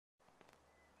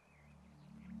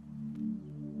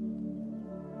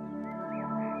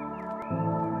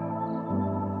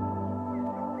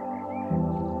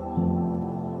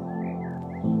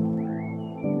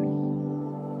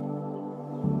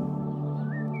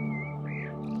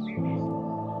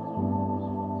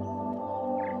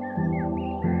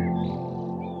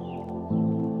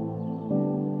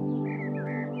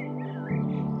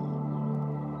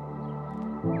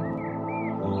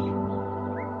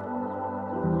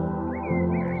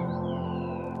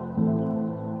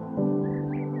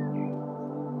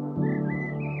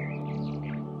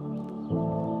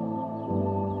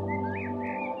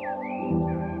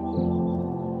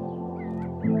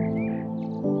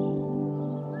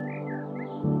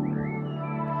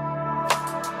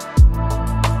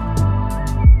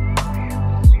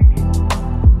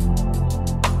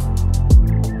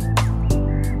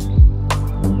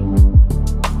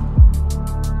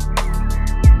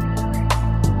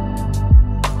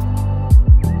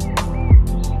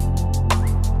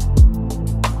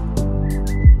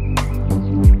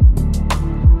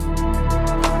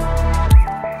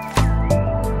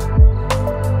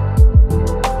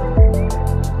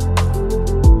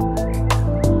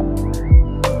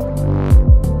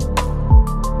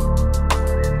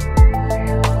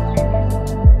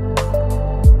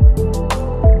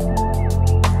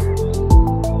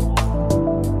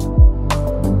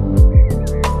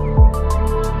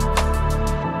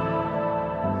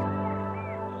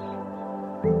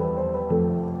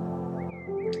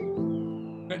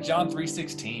got John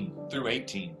 3:16 through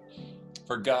 18.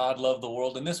 For God loved the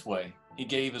world in this way. He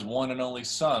gave his one and only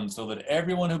Son so that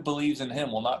everyone who believes in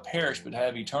him will not perish but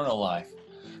have eternal life.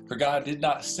 For God did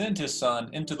not send his Son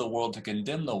into the world to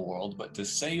condemn the world, but to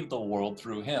save the world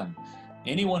through him.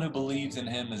 Anyone who believes in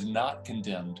him is not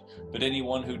condemned, but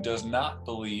anyone who does not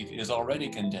believe is already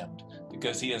condemned,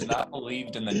 because he has not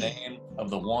believed in the name of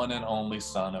the one and only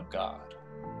Son of God.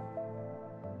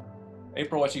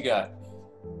 April, what you got?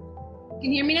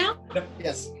 Can you hear me now? Yep.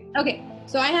 Yes. Okay,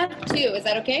 so I have 2. Is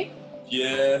that okay?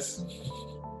 Yes.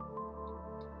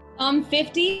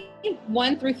 50,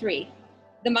 1 through 3.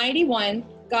 The mighty one,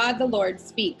 God the Lord,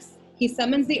 speaks. He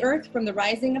summons the earth from the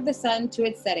rising of the sun to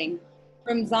its setting.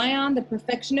 From Zion, the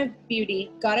perfection of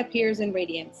beauty, God appears in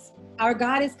radiance. Our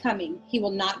God is coming. He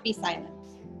will not be silent.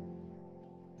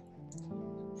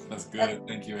 That's good.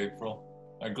 Thank you, April.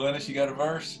 Glennis, you got a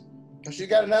verse? She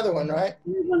got another one, right?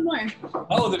 There's one more.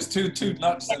 Oh, there's two,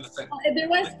 not just in the same. There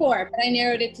was 4, but I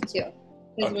narrowed it to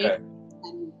 2. Okay.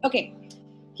 Okay.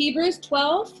 Hebrews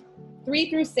 12, 3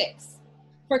 through 6.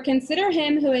 For consider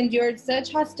him who endured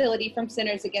such hostility from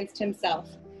sinners against himself,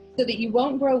 so that you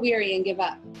won't grow weary and give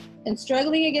up. And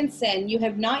struggling against sin, you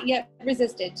have not yet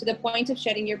resisted to the point of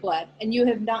shedding your blood, and you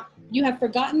have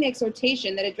forgotten the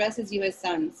exhortation that addresses you as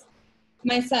sons.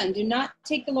 My son, do not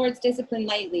take the Lord's discipline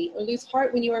lightly, or lose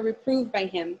heart when you are reproved by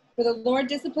him, for the Lord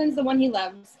disciplines the one he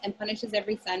loves and punishes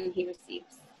every son he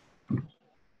receives.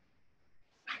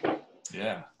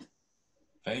 Yeah.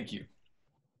 Thank you.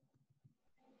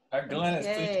 All right, Glennis,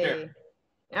 please share.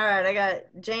 All right, I got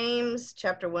James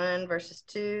chapter 1, verses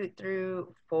 2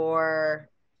 through 4.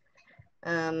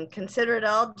 Consider it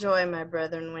all joy, my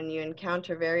brethren, when you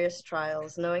encounter various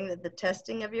trials, knowing that the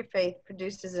testing of your faith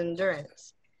produces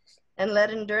endurance. And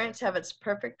let endurance have its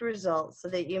perfect result, so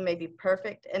that you may be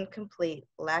perfect and complete,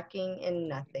 lacking in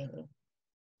nothing.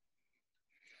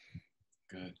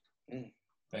 Good.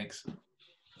 Thanks.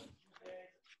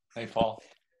 Hey, Paul.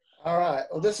 All right.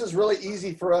 Well, this is really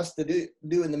easy for us to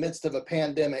do in the midst of a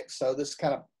pandemic. So this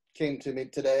kind of came to me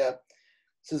today.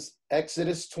 This is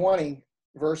Exodus 20,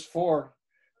 verse 4.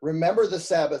 Remember the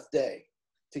Sabbath day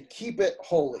to keep it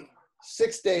holy.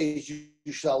 6 days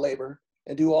you shall labor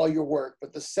and do all your work.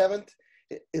 But the 7th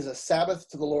is a Sabbath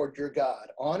to the Lord your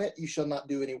God. On it you shall not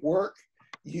do any work,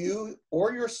 you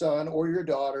or your son or your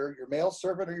daughter, your male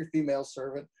servant or your female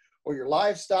servant, or your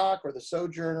livestock or the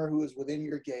sojourner who is within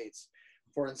your gates.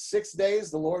 For in 6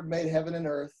 days the Lord made heaven and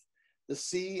earth, the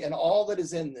sea, and all that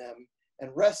is in them,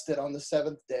 and rested on the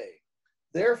 7th day.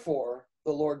 Therefore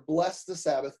the Lord blessed the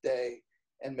Sabbath day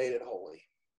and made it holy.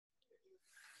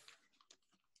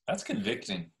 That's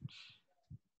convicting.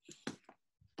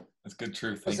 That's good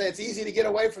truth. I say it's easy to get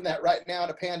away from that right now in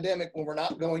a pandemic when we're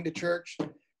not going to church,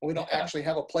 when we don't actually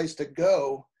have a place to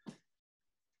go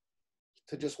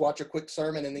to just watch a quick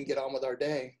sermon and then get on with our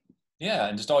day. Yeah,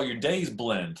 and just all your days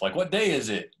blend. Like, what day is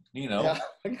it? You know? Yeah.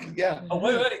 Yeah. Oh,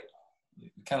 wait. You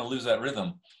kind of lose that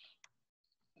rhythm.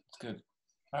 It's good.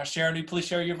 All right, Sharon, do you please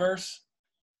share your verse?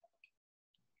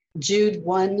 Jude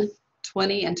 1,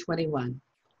 20 and 21.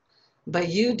 But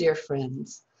you, dear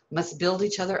friends, must build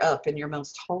each other up in your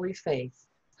most holy faith.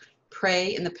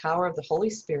 Pray in the power of the Holy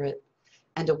Spirit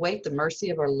and await the mercy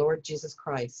of our Lord Jesus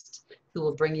Christ, who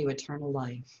will bring you eternal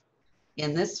life.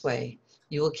 In this way,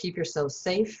 you will keep yourselves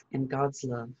safe in God's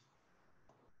love.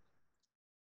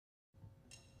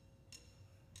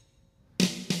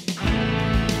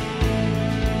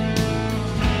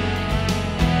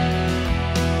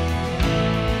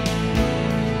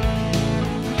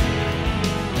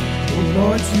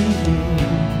 Lord, to whom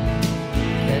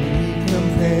can we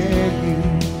compare you?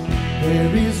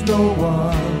 There is no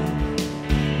one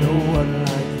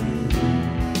like you.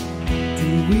 Do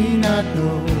we not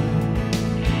know?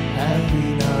 Have we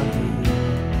not heard?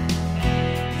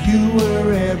 You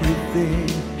were everything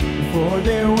before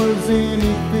there was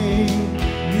anything.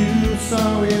 You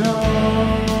saw it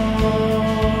all.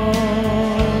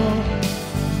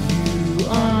 You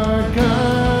are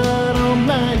God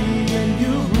Almighty, and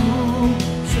you rule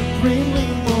supremely.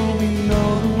 For we know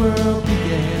the world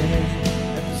began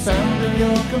at the sound of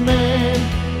your command.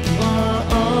 You are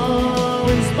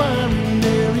awe-inspiring.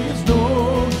 There is no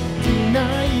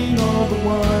denying all the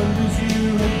wonders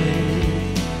you have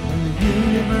made, and the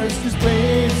universe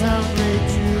displays how great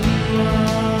you are.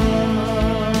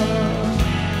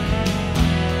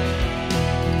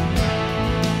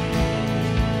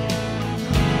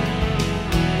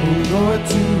 Oh Lord,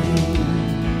 to whom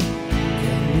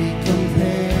can we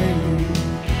compare you?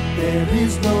 There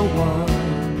is no one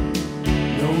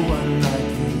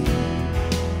like you.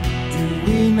 Do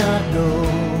we not know?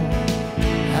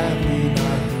 Have we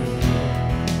not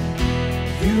heard?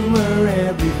 You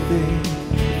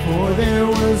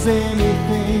was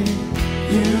anything,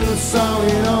 you saw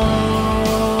it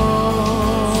all.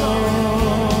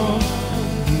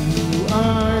 You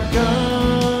are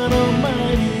God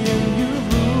Almighty, and you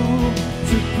rule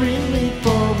supremely,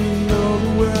 for we know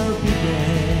the world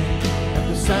began at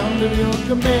the sound of your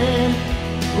command.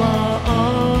 You are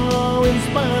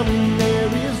awe-inspiring,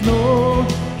 there is no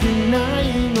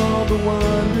denying all the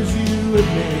wonders you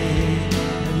have made,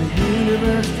 and the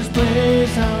universe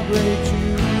displays how great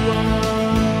you are.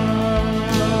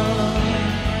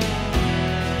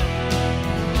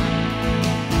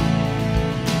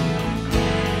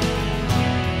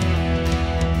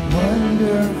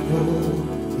 Wonderful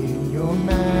in your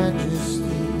majesty,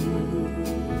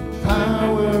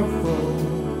 powerful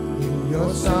in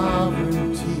your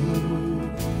sovereignty.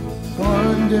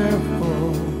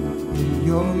 Wonderful in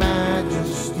your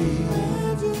majesty,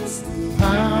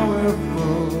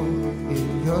 powerful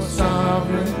in your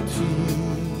sovereignty.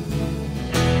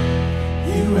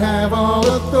 You have all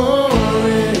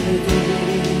authority,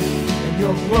 and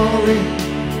your glory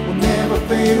will never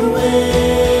fade away.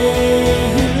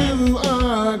 You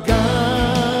are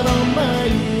God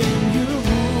Almighty, and you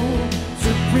rule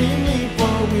supremely,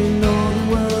 for we know the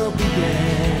world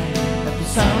began at the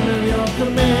sound of your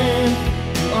command.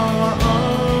 You are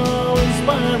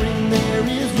awe-inspiring, there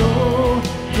is no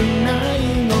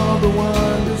denying all the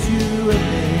wonders you have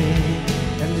made,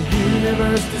 and the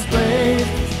universe displays.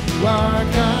 You are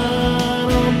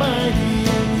God Almighty,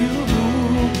 and you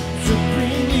rule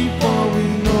supremely, for we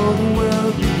know the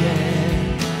world began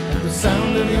at the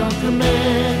sound of your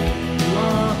command. You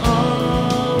are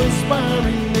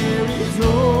awe-inspiring, there is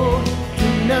no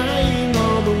denying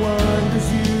all the wonders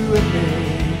you have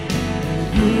made, and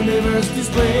the universe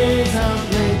displays how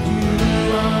great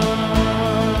you are.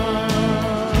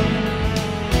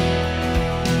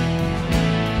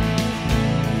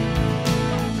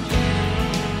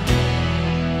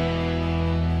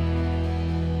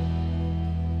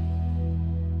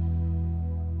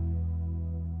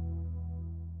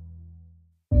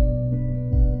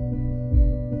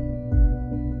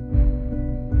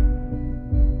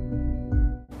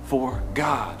 For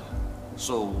God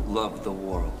so loved the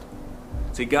world.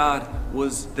 See, God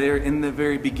was there in the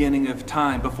very beginning of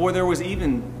time. Before there was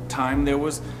even time, there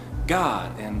was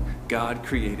God, and God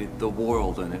created the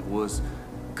world, and it was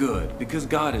good, because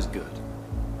God is good.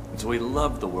 And so He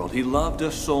loved the world. He loved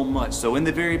us so much. So in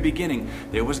the very beginning,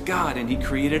 there was God, and He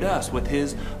created us with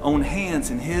His own hands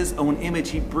and His own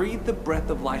image. He breathed the breath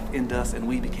of life into us, and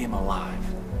we became alive.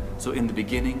 So in the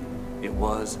beginning, it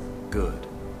was good,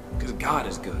 because God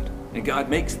is good, and God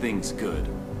makes things good.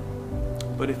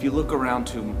 But if you look around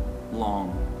too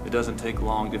long, it doesn't take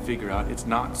long to figure out it's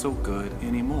not so good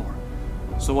anymore.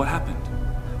 So what happened?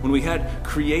 When we had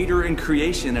Creator and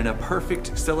creation and a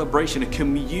perfect celebration, a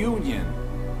communion,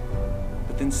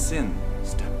 but then sin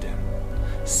stepped in.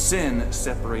 Sin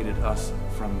separated us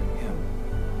from Him.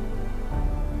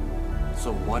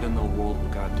 So what in the world will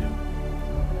God do?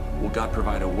 Will God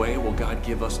provide a way? Will God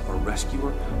give us a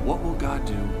rescuer? What will God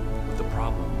do with the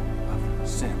problem of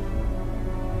sin?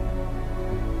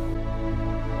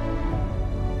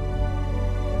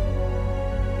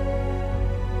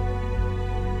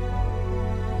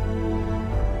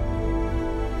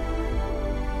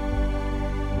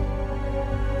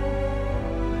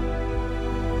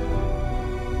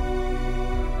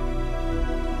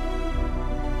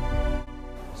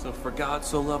 So for God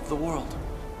so loved the world,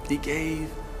 He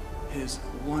gave His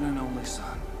one and only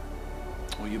Son.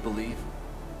 Will you believe?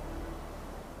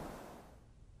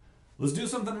 Let's do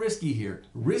something risky here.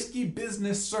 Risky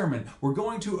business sermon. We're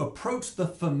going to approach the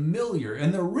familiar,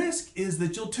 and the risk is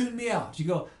that you'll tune me out. You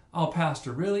go, oh,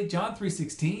 Pastor, really? John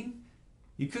 3:16?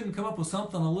 You couldn't come up with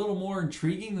something a little more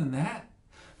intriguing than that?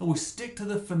 But we stick to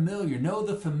the familiar. Know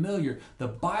the familiar. The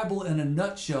Bible in a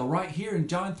nutshell right here in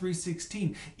John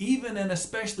 3:16. Even and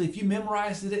especially if you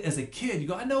memorized it as a kid, you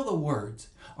go, I know the words.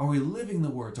 Are we living the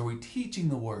words? Are we teaching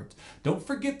the words? Don't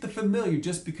forget the familiar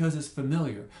just because it's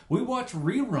familiar. We watch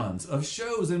reruns of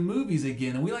shows and movies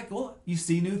again, and we like, well, you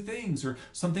see new things, or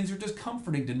some things are just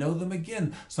comforting to know them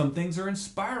again. Some things are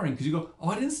inspiring because you go, oh,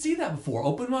 I didn't see that before.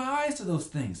 Open my eyes to those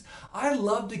things. I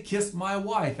love to kiss my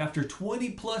wife after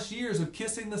 20 plus years of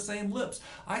kissing the same lips.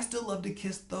 I still love to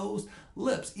kiss those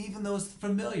lips, even though it's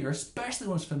familiar, especially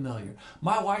when it's familiar.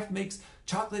 My wife makes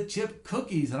chocolate chip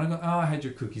cookies, and I go, oh, I had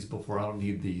your cookies before, I don't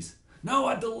need these. No,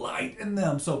 I delight in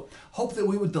them. So hope that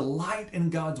we would delight in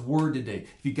God's Word today.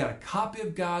 If you got a copy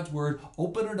of God's Word,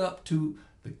 open it up to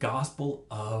the Gospel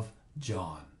of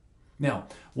John. Now,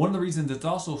 one of the reasons it's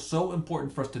also so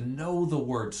important for us to know the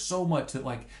word so much that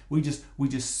like we just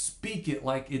speak it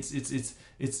like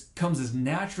it comes as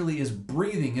naturally as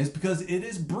breathing is because it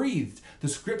is breathed. The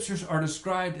scriptures are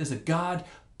described as a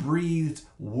God-breathed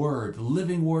word,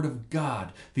 living word of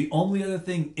God. The only other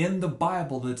thing in the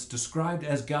Bible that's described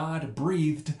as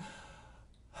God-breathed,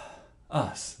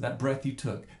 us, that breath you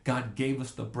took. God gave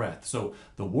us the breath. So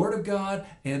the word of God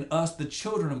and us, the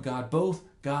children of God, both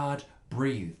God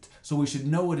breathed. So we should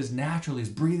know it as naturally as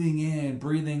breathing in,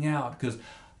 breathing out. Because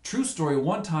true story,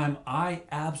 one time I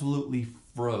absolutely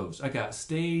froze. I got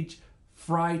stage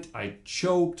fright. I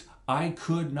choked. I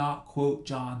could not quote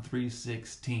John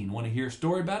 3:16. Want to hear a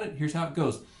story about it? Here's how it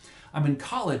goes. I'm in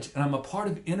college and I'm a part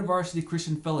of InterVarsity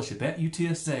Christian Fellowship at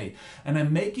UTSA. And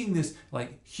I'm making this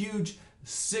like huge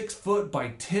 6-foot by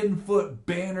 10-foot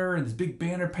banner, and this big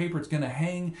banner paper. It's going to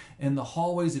hang in the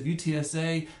hallways of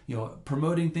UTSA,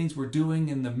 promoting things we're doing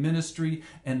in the ministry.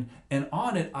 And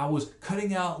on it, I was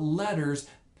cutting out letters,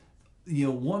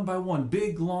 one by one,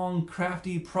 big, long,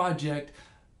 crafty project.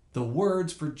 The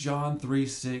words for John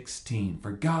 3:16.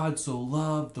 For God so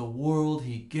loved the world,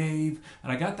 he gave.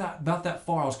 And I got about that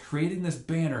far. I was creating this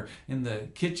banner in the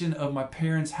kitchen of my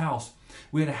parents' house.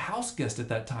 We had a house guest at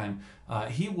that time.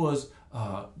 He was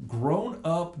grown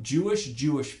up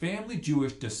Jewish family,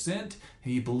 Jewish descent.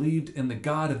 He believed in the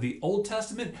God of the Old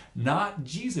Testament, not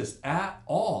Jesus at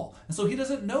all. And so he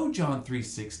doesn't know John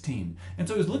 3:16. And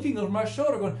so he's looking over my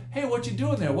shoulder going, hey, what you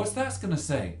doing there? What's that going to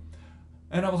say?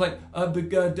 And I was like, God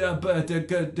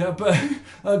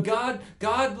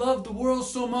loved the world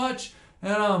so much.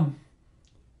 And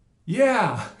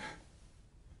yeah.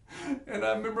 And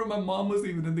I remember my mom was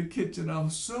even in the kitchen. I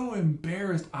was so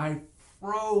embarrassed. I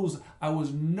froze. I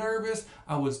was nervous.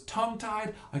 I was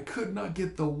tongue-tied. I could not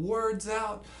get the words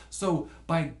out. So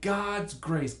by God's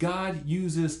grace, God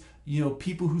uses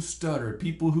people who stutter,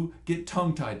 people who get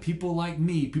tongue-tied, people like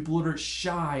me, people that are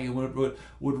shy and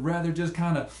would rather just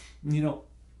kind of,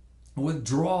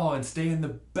 withdraw and stay in the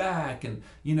back. And,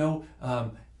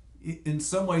 in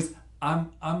some ways,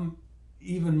 I'm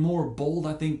even more bold,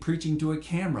 I think, preaching to a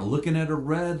camera, looking at a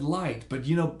red light. But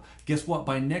guess what?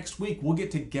 By next week, we'll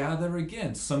get to gather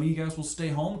again. Some of you guys will stay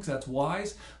home because that's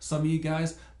wise. Some of you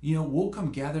guys, we'll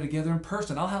come gather together in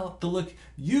person. I'll have to look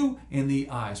you in the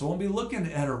eye. So I won't be looking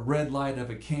at a red light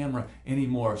of a camera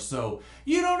anymore. So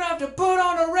you don't have to put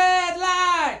on a red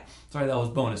light. Sorry, that was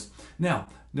bonus. Now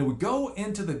we go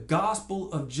into the Gospel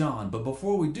of John, but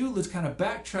before we do, let's kind of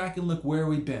backtrack and look where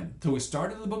we've been. So we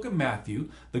started in the book of Matthew.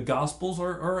 The Gospels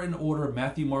are in order of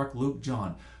Matthew, Mark, Luke,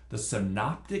 John. The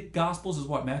Synoptic Gospels is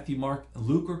what Matthew, Mark,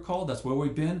 Luke are called. That's where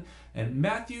we've been. And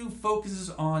Matthew focuses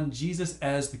on Jesus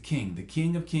as the King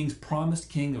of Kings, promised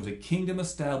King. There was a kingdom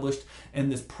established, and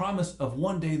this promise of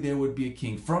one day there would be a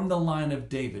king from the line of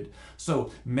David.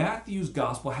 So Matthew's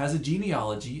Gospel has a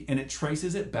genealogy, and it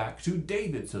traces it back to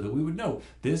David so that we would know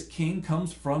this king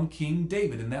comes from King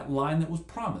David, and that line that was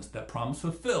promised, that promise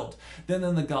fulfilled. Then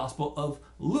in the Gospel of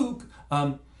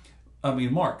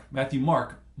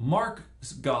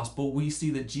Mark's gospel, we see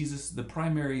that Jesus, the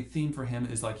primary theme for him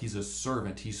is like he's a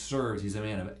servant. He serves. He's a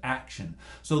man of action.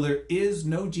 So there is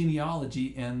no genealogy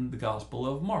in the Gospel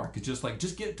of Mark. It's just like,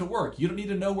 just get to work. You don't need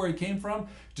to know where he came from.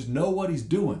 Just know what he's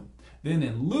doing. Then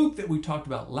in Luke, that we talked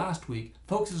about last week,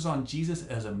 focuses on Jesus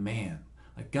as a man.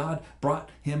 Like God brought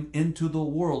him into the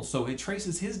world. So it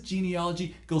traces his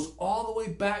genealogy, goes all the way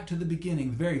back to the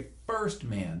beginning, the very first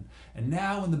man. And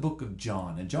now in the book of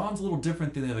John. And John's a little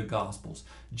different than the other Gospels.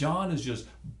 John is just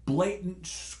blatant,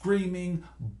 screaming,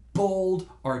 bold,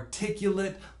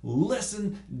 articulate.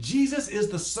 Listen, Jesus is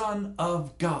the Son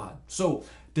of God. So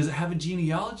does it have a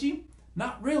genealogy?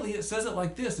 Not really. It says it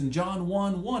like this in John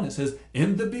 1:1. It says,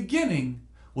 in the beginning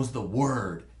was the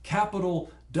Word,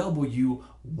 capital W,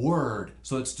 Word.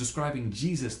 So it's describing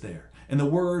Jesus there. And the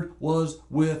Word was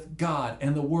with God,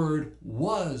 and the Word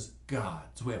was God.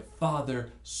 So we have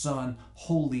Father, Son,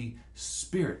 Holy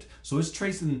Spirit. So it's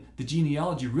tracing the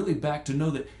genealogy really back to know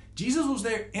that Jesus was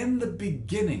there in the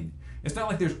beginning. It's not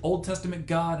like there's Old Testament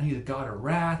God and he's a God of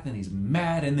wrath and he's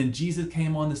mad, and then Jesus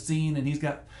came on the scene and he's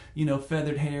got,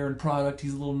 feathered hair and product.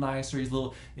 He's a little nicer. He's a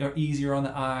little easier on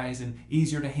the eyes and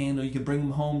easier to handle. You can bring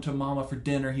him home to mama for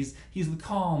dinner. He's the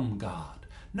calm God.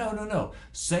 No.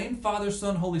 Same Father,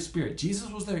 Son, Holy Spirit.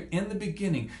 Jesus was there in the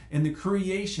beginning, in the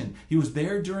creation. He was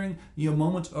there during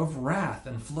moments of wrath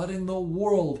and flooding the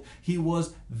world. He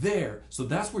was there. So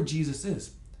that's where Jesus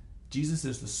is. Jesus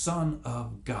is the Son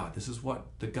of God. This is what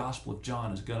the Gospel of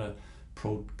John is going to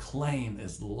proclaim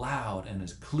as loud and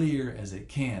as clear as it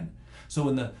can. So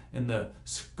in the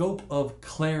scope of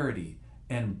clarity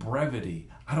and brevity.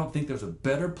 I don't think there's a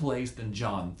better place than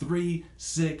John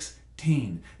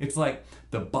 3:16. It's like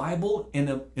the Bible in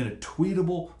a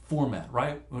tweetable format,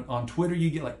 right? On Twitter, you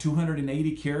get like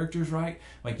 280 characters, right?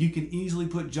 Like you can easily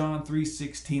put John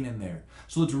 3:16 in there.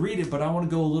 So let's read it, but I want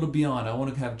to go a little beyond. I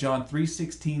want to have John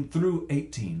 3:16 through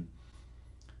 18.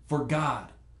 For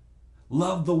God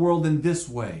loved the world in this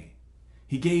way.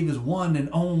 He gave his one and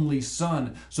only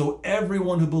Son, so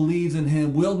everyone who believes in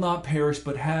him will not perish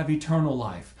but have eternal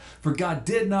life. For God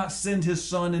did not send his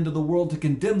Son into the world to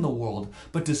condemn the world,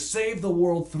 but to save the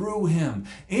world through him.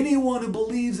 Anyone who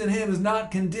believes in him is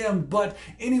not condemned, but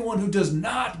anyone who does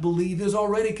not believe is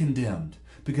already condemned,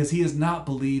 because he has not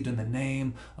believed in the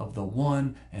name of the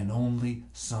one and only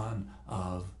Son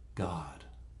of God.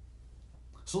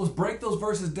 So let's break those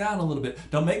verses down a little bit.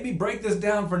 Don't make me break this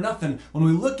down for nothing. When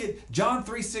we look at John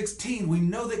 3:16, we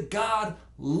know that God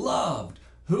loved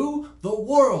who? The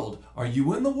world. Are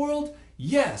you in the world?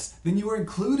 Yes. Then you are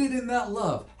included in that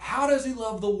love. How does he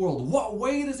love the world? What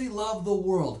way does he love the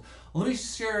world? Let me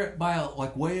share it by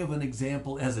way of an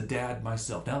example as a dad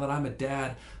myself. Now that I'm a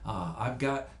dad, I've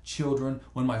got children.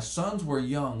 When my sons were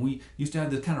young, we used to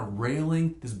have this kind of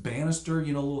railing, this banister,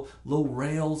 little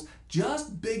rails,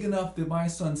 just big enough that my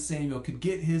son Samuel could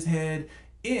get his head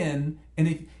in, and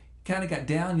if kind of got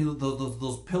down,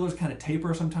 those pillars kind of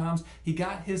taper sometimes. He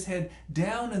got his head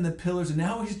down in the pillars, and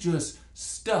now he's just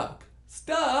stuck.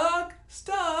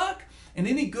 And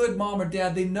any good mom or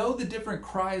dad, they know the different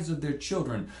cries of their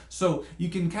children. So you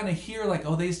can kind of hear like,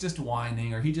 oh, they's just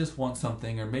whining, or he just wants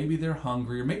something, or maybe they're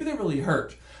hungry, or maybe they're really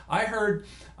hurt. I heard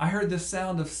the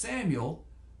sound of Samuel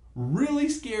really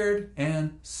scared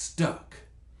and stuck.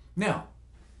 Now,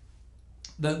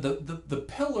 the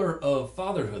pillar of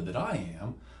fatherhood that I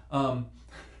am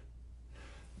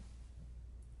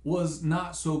was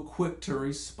not so quick to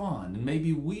respond. And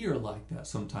maybe we are like that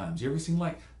sometimes. You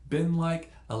ever been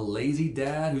like a lazy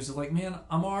dad who's like, man,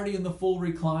 I'm already in the full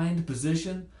reclined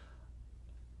position.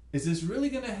 Is this really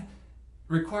going to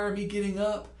require me getting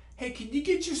up? Hey, can you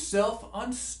get yourself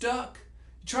unstuck?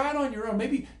 Try it on your own.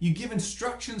 Maybe you give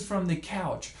instructions from the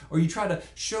couch, or you try to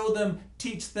show them,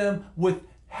 teach them with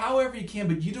however you can,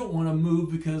 but you don't want to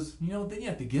move because, then you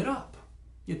have to get up.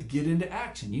 You have to get into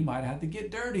action. You might have to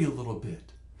get dirty a little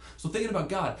bit. So thinking about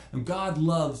God, and God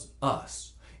loves us.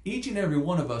 Each and every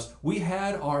one of us, we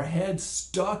had our heads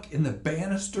stuck in the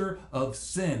banister of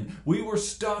sin. We were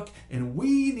stuck and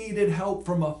we needed help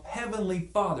from a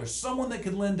heavenly Father, someone that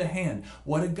could lend a hand.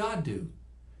 What did God do?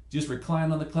 Just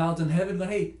recline on the clouds in heaven, but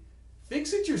hey,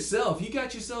 fix it yourself. You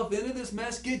got yourself into this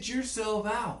mess, get yourself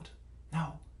out.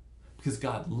 No, because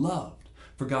God loved.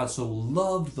 For God so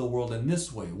loved the world in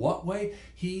this way. What way?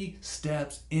 He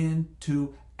steps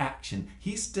into action.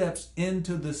 He steps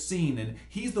into the scene, and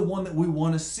he's the one that we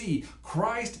want to see.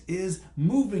 Christ is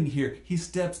moving here. He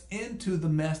steps into the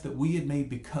mess that we had made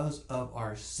because of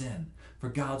our sin. For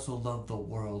God so loved the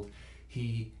world,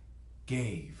 he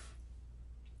gave.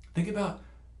 Think about,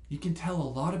 you can tell a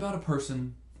lot about a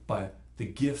person by the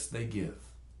gifts they give.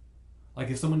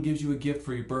 Like if someone gives you a gift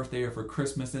for your birthday or for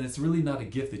Christmas, and it's really not a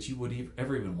gift that you would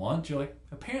ever even want, you're like,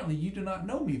 apparently you do not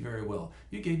know me very well.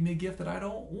 You gave me a gift that I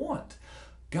don't want.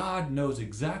 God knows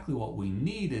exactly what we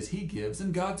need as he gives,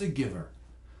 and God's a giver.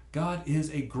 God is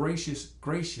a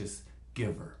gracious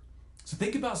giver. So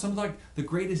think about some of the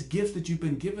greatest gifts that you've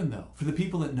been given, though. For the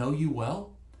people that know you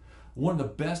well, one of the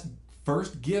best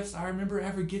first gifts I remember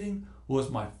ever getting was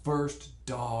my first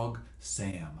dog,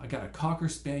 Sam. I got a Cocker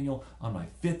Spaniel on my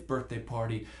 5th birthday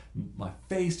party. My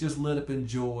face just lit up in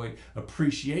joy,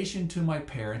 appreciation to my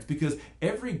parents, because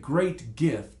every great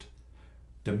gift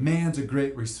demands a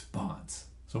great response.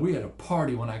 So we had a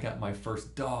party when I got my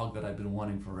first dog that I've been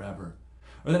wanting forever.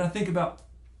 Or then I think about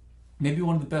maybe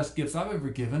one of the best gifts I've ever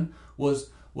given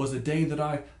was a day that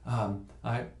I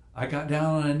got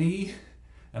down on a knee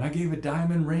and I gave a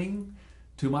diamond ring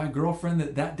to my girlfriend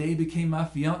that day became my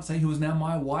fiance, who is now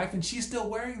my wife, and she's still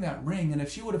wearing that ring. And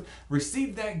if she would have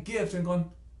received that gift and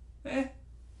gone,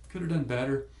 could have done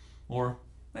better, or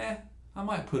I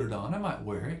might put it on, I might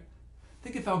wear it,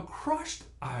 think of how crushed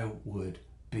I would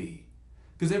be.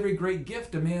 Because every great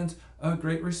gift demands a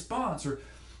great response. Or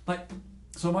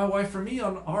so my wife, for me,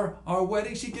 on our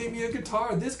wedding, she gave me a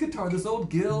guitar, this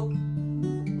old Gil.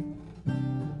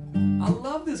 I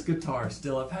love this guitar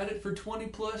still. I've had it for 20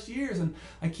 plus years, and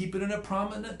I keep it in a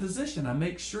prominent position. I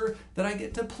make sure that I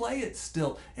get to play it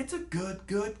still. It's a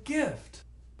good gift.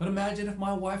 But imagine if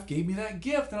my wife gave me that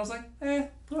gift and I was like,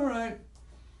 all right,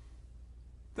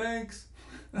 thanks.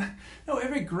 No,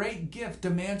 every great gift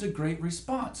demands a great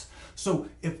response. So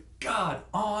if God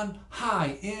on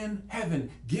high in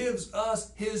heaven gives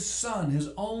us his Son, his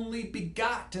only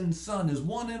begotten Son, his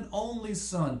one and only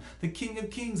Son, the King of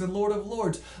Kings and Lord of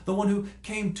Lords, the one who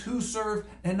came to serve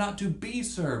and not to be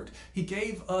served. He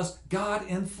gave us God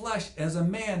in flesh as a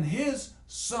man, his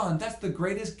Son. That's the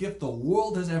greatest gift the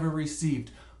world has ever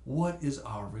received. What is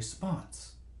our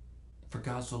response? For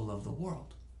God so loved the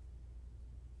world,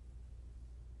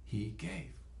 he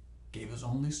gave his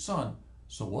only Son.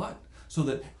 So what? So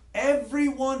that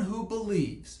everyone who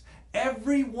believes,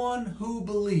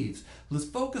 let's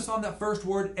focus on that first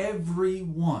word,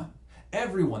 everyone.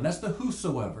 Everyone, that's the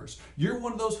whosoevers. You're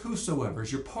one of those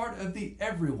whosoevers. You're part of the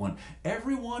everyone.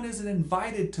 Everyone is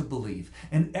invited to believe,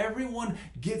 and everyone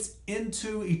gets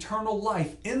into eternal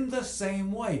life in the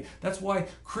same way. That's why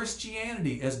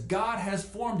Christianity, as God has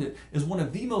formed it, is one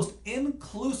of the most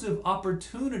inclusive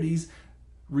opportunities,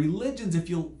 religions, if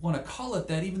you want to call it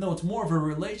that, even though it's more of a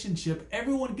relationship.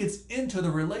 Everyone gets into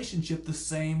the relationship the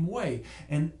same way,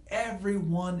 and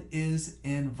everyone is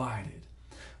invited.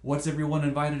 What's everyone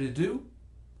invited to do?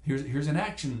 Here's an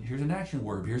action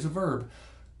word. Here's a verb.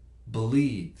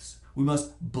 Believes. We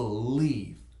must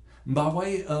believe. By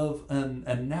way of an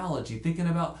analogy, thinking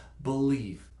about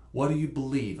believe. What do you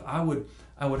believe? I would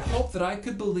hope that I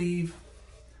could believe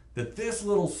that this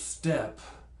little step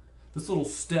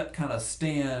kind of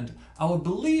stand, I would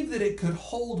believe that it could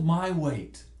hold my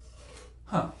weight.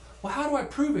 Well, how do I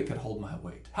prove it could hold my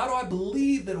weight? How do I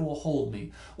believe that it will hold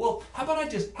me? Well, how about I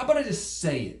just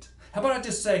say it? How about I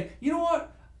just say, you know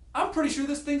what? I'm pretty sure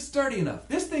this thing's sturdy enough.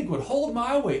 This thing would hold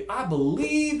my weight. I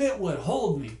believe it would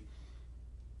hold me.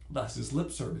 That's just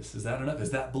lip service. Is that enough?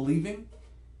 Is that believing?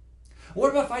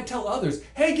 What about if I tell others,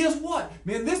 hey, guess what?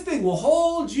 Man, this thing will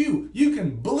hold you. You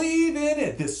can believe in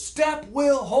it. This step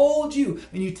will hold you.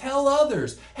 And you tell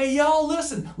others, hey, y'all,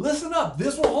 listen up.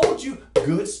 This will hold you.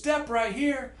 Good step right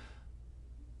here.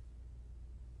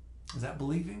 Is that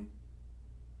believing?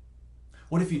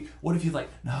 What if you like,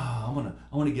 no, I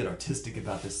want to get artistic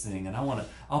about this thing, and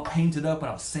I'll paint it up and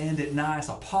I'll sand it nice,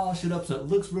 I'll polish it up so it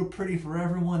looks real pretty for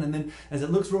everyone, and then as it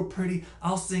looks real pretty,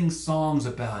 I'll sing songs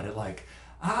about it like,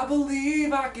 I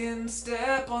believe I can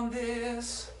step on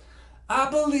this. I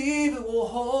believe it will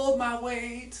hold my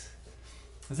weight.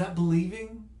 Is that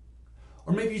believing?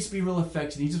 Or maybe you just be real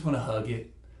affectionate, you just want to hug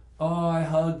it. Oh, I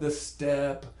hug the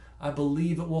step. I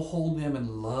believe it will hold me. I'm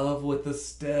in love with the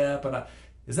step.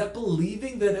 Is that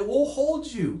believing that it will hold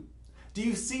you? Do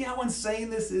you see how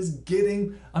insane this is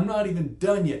getting? I'm not even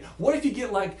done yet. What if you get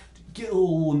a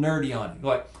little nerdy on it? You're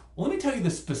like, well, let me tell you the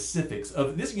specifics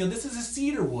of this. This is a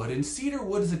cedar wood, and cedar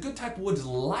wood is a good type of wood. It's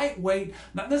lightweight,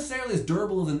 not necessarily as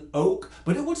durable as an oak,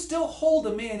 but it would still hold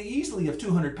a man easily of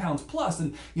 200 pounds plus.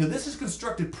 And this is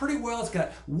constructed pretty well. It's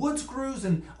got wood screws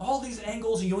and all these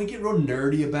angles. You get real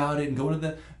nerdy about it and go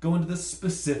into the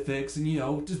specifics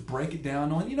and just break it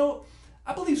down. And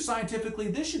I believe scientifically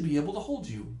this should be able to hold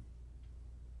you.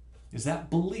 Is that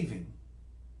believing?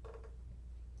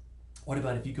 What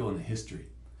about if you go in the history?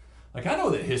 Like, I know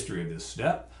the history of this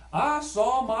step. I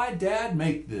saw my dad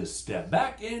make this step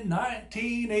back in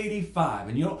 1985.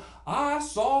 And I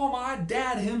saw my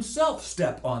dad himself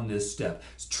step on this step.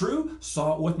 It's true,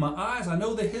 saw it with my eyes. I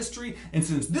know the history. And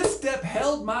since this step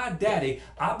held my daddy,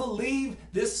 I believe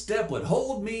this step would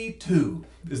hold me too.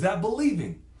 Is that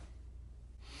believing?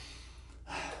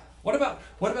 What about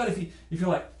if you're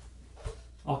like,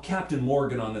 I'll Captain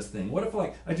Morgan on this thing. What if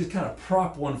I just kind of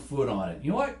prop one foot on it?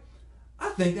 You know what? I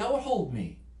think that would hold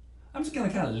me. I'm just going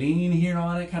to kind of lean here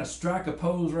on it, kind of strike a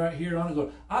pose right here on it,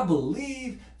 go, I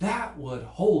believe that would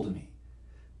hold me.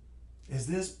 Is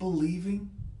this believing?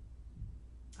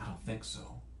 I don't think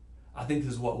so. I think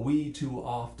this is what we too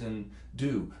often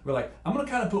do. We're like, I'm going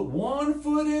to kind of put one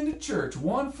foot into church,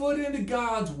 one foot into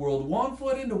God's world, one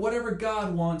foot into whatever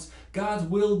God wants. God's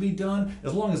will be done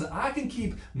as long as I can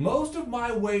keep most of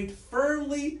my weight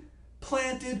firmly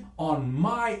planted on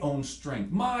my own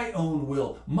strength, my own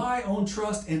will, my own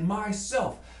trust in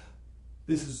myself.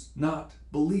 This is not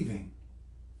believing.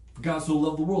 For God so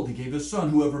loved the world, he gave his Son.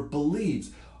 Whoever believes.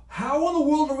 How in the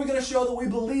world are we going to show that we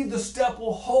believe the step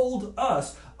will hold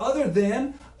us other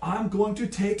than I'm going to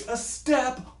take a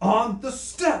step on the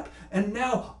step, and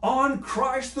now on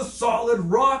Christ the solid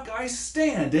rock I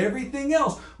stand. Everything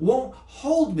else won't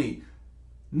hold me.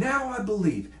 Now I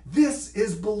believe. This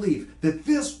is belief, that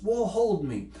this will hold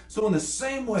me. So in the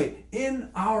same way, in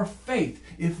our faith,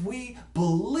 if we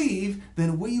believe,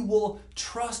 then we will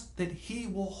trust that he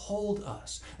will hold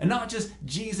us. And not just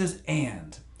Jesus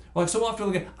and. Like so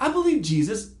often we go, I believe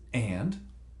Jesus and.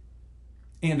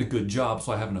 and a good job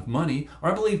so I have enough money,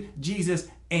 or I believe Jesus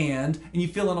and you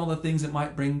fill in all the things that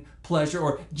might bring pleasure,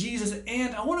 or Jesus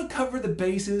and I want to cover the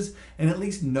bases and at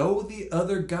least know the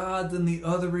other gods and the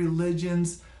other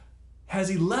religions. Has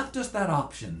he left us that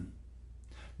option?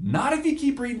 Not if you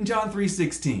keep reading John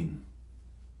 3:16.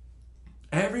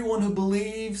 Everyone who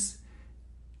believes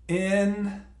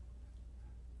in,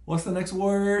 what's the next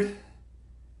word?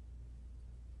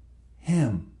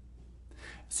 Him.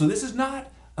 So this is not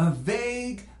a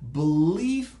vague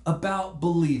belief about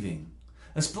believing.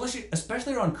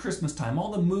 Especially around Christmas time.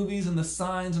 All the movies and the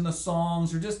signs and the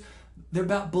songs they're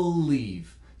about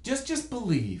believe. Just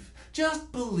believe.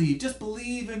 Just believe. Just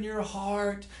believe in your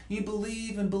heart. You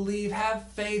believe and believe. Have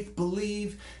faith,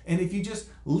 believe. And if you just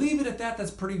leave it at that,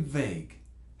 that's pretty vague.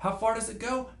 How far does it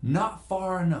go? Not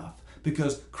far enough.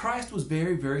 Because Christ was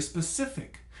very, very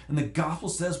specific. And the gospel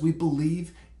says we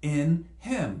believe in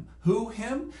him. Who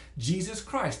him? Jesus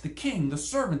Christ, the King, the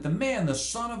servant, the man, the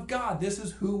Son of God. This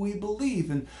is who we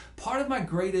believe. And part of my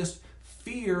greatest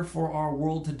fear for our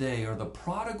world today are the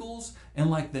prodigals and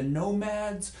like the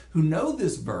nomads who know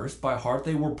this verse by heart.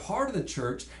 They were part of the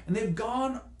church and they've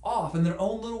gone off in their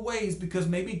own little ways because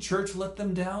maybe church let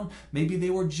them down, maybe they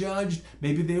were judged,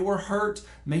 maybe they were hurt,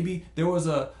 maybe there was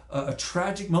a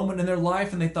tragic moment in their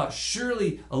life and they thought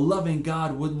surely a loving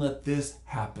God wouldn't let this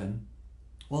happen.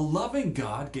 Well, loving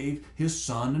God gave his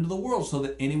Son into the world so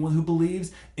that anyone who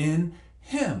believes in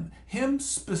him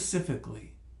specifically.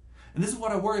 And this is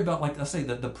what I worry about. Like I say,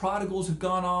 that the prodigals who've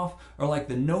gone off, or like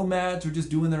the nomads who are just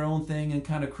doing their own thing and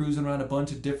kind of cruising around a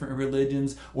bunch of different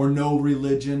religions or no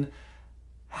religion.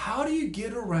 How do you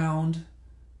get around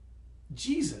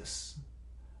Jesus?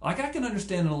 Like I can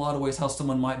understand in a lot of ways how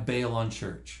someone might bail on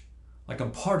church. Like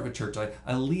I'm part of a church.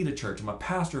 I lead a church. I'm a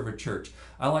pastor of a church.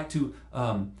 I like to,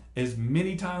 as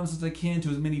many times as I can, to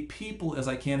as many people as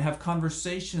I can, have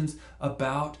conversations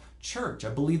about church. I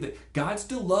believe that God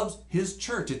still loves his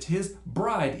church. It's his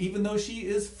bride, even though she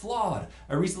is flawed.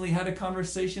 I recently had a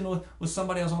conversation with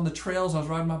somebody. I was on the trails. I was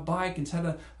riding my bike and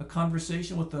had a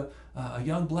conversation with a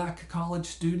young black college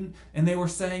student. And they were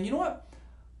saying, you know what?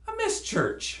 I miss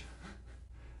church.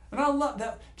 And I love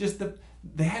that.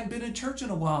 They hadn't been in church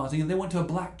in a while. So, they went to a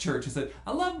black church and said,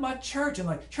 I love my church. And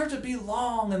like, church would be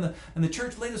long. And the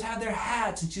church ladies had their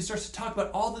hats. And she starts to talk about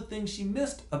all the things she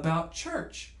missed about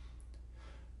church.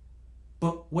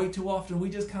 But way too often,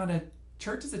 we just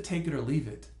church is a take it or leave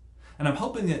it. And I'm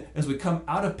hoping that as we come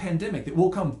out of pandemic, that we'll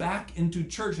come back into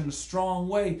church in a strong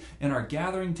way in our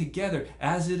gathering together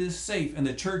as it is safe, and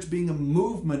the church being a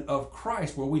movement of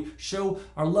Christ where we show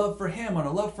our love for him and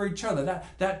our love for each other.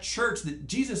 That church that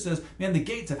Jesus says, man, the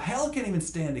gates of hell can't even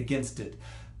stand against it.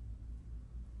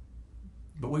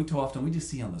 But way too often, we just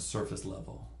see on the surface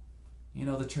level.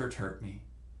 The church hurt me.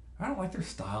 I don't like their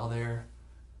style there.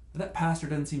 That pastor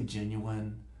doesn't seem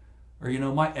genuine. Or,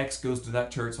 my ex goes to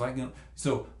that church,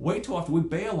 so way too often we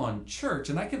bail on church,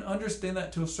 and I can understand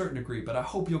that to a certain degree, but I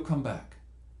hope you'll come back.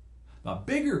 My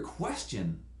bigger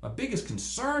question, my biggest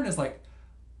concern is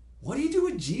what do you do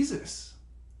with Jesus?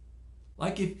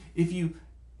 Like if you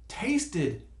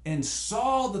tasted and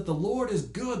saw that the Lord is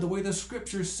good the way the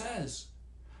scripture says,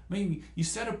 I mean, you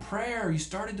said a prayer, you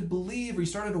started to believe, or you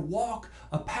started to walk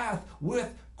a path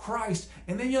with Christ,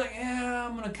 and then you're like,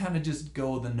 I'm going to kind of just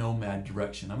go the nomad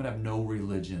direction. I'm going to have no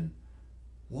religion.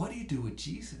 What do you do with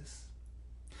Jesus?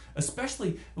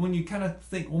 Especially when you kind of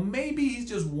think, well, maybe he's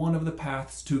just one of the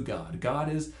paths to God.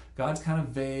 God's kind of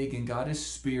vague, and God is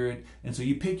spirit, and so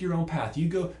you pick your own path. You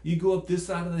go up this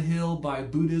side of the hill by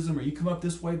Buddhism, or you come up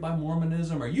this way by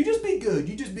Mormonism, or you just be good.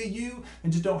 You just be you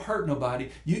and just don't hurt nobody.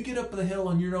 You get up the hill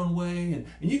on your own way, and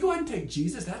you go ahead and take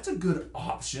Jesus. That's a good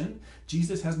option.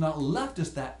 Jesus has not left us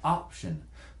that option,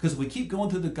 because if we keep going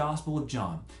through the Gospel of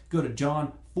John, go to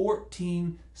John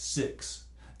 14:6.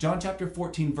 John chapter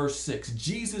 14, verse 6.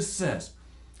 Jesus says,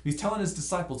 he's telling his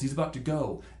disciples he's about to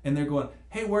go, and they're going,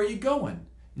 hey, where are you going?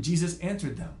 And Jesus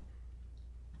answered them,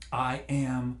 I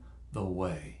am the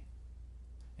way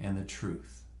and the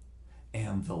truth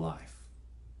and the life.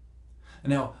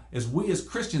 Now, as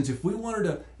Christians, if we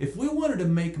wanted to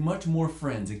make much more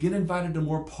friends and get invited to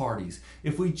more parties,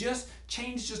 if we just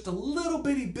changed just a little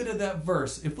bitty bit of that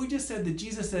verse, if we just said that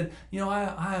Jesus said,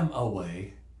 I am a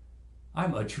way,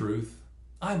 I'm a truth,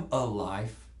 I'm a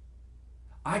life,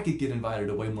 I could get invited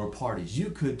to way more parties.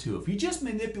 You could too. If you just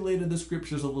manipulated the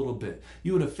scriptures a little bit,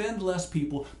 you would offend less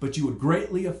people, but you would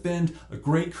greatly offend a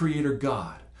great creator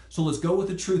God. So let's go with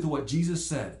the truth of what Jesus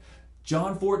said.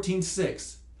 John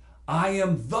 14:6. I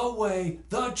am the way,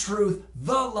 the truth,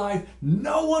 the life.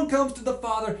 No one comes to the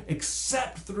Father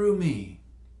except through me.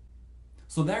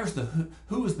 So there's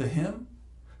who is the him?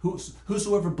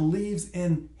 Whosoever believes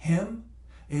in him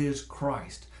is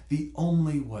Christ, the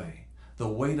only way, the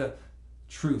way to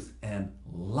truth and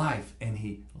life, and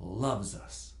he loves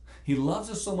us. He loves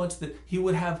us so much that he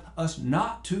would have us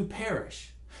not to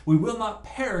perish. We will not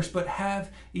perish, but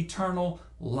have eternal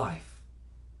life.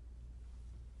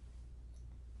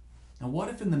 And what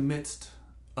if in the midst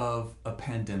of a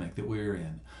pandemic that we're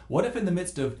in, what if in the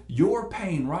midst of your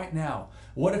pain right now,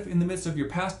 what if in the midst of your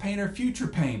past pain or future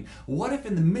pain, what if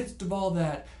in the midst of all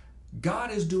that,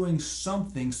 God is doing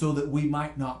something so that we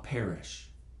might not perish?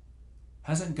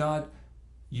 Hasn't God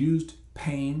used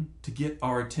pain to get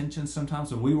our attention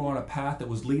sometimes? When we were on a path that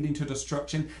was leading to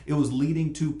destruction, it was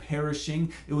leading to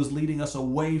perishing, it was leading us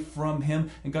away from him.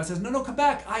 And God says, no, come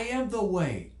back. I am the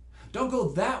way. Don't go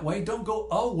that way. Don't go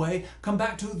away. Come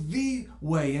back to the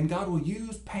way. And God will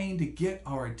use pain to get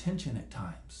our attention at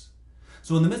times.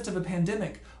 So in the midst of a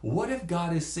pandemic, what if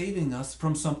God is saving us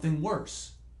from something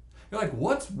worse? You're like,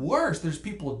 what's worse? There's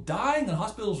people dying and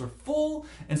hospitals are full,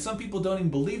 and some people don't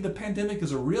even believe the pandemic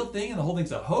is a real thing and the whole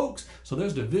thing's a hoax. So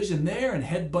there's division there and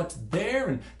headbutts there,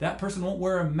 and that person won't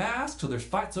wear a mask, so there's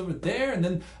fights over there, and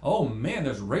then, oh man,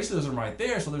 there's racism right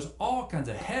there, so there's all kinds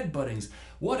of headbuttings.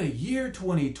 What a year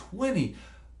 2020.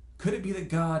 Could it be that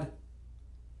God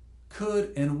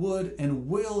could and would and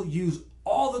will use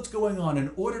all that's going on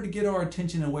in order to get our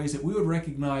attention in ways that we would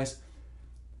recognize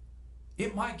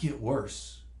it might get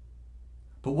worse?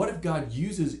 But what if God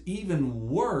uses even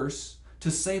worse to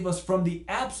save us from the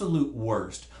absolute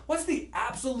worst? What's the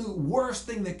absolute worst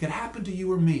thing that could happen to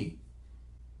you or me?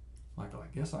 Like,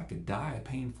 I guess I could die a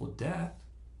painful death.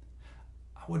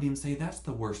 I wouldn't even say that's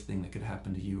the worst thing that could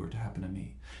happen to you or to happen to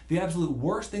me. The absolute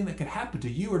worst thing that could happen to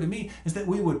you or to me is that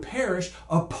we would perish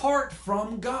apart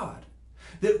from God.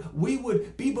 That we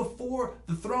would be before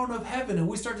the throne of heaven and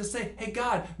we start to say, hey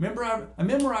God, remember I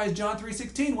memorized John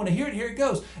 3:16. Want to hear it? Here it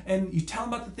goes. And you tell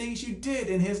him about the things you did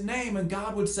in his name, and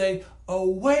God would say,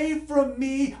 away from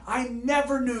me, I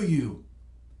never knew you.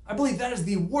 I believe that is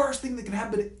the worst thing that can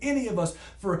happen to any of us,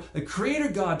 for a creator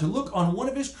God to look on one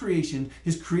of his creation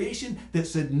that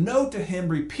said no to him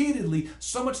repeatedly,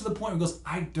 so much to the point where he goes,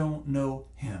 I don't know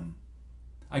him.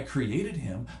 I created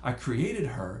him, I created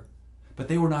her, but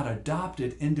they were not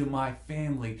adopted into my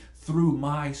family through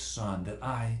my son that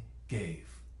I gave.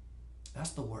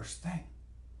 That's the worst thing.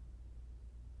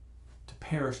 To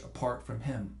perish apart from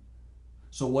him.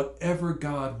 So whatever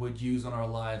God would use in our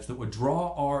lives that would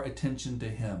draw our attention to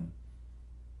him,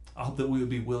 I hope that we would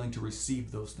be willing to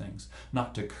receive those things.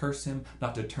 Not to curse him,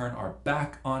 not to turn our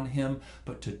back on him,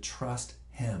 but to trust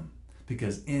him.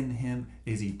 Because in him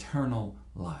is eternal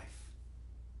life.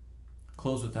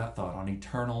 Close with that thought on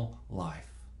eternal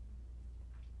life.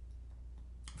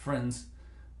 Friends,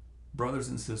 brothers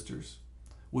and sisters,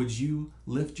 would you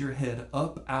lift your head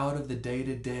up out of the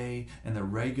day-to-day and the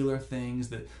regular things,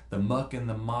 that the muck and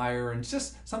the mire, and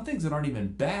just some things that aren't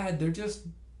even bad, they're just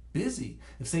busy.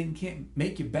 If Satan can't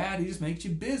make you bad, he just makes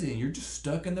you busy, and you're just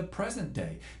stuck in the present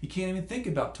day. You can't even think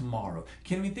about tomorrow. You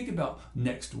can't even think about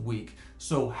next week.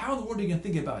 So how in the world are you going to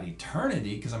think about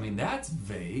eternity? Because, that's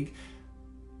vague.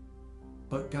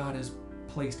 But God has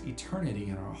placed eternity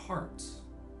in our hearts.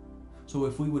 So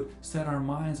if we would set our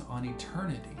minds on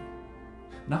eternity,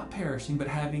 not perishing, but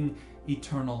having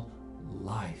eternal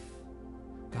life.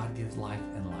 God gives life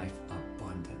and life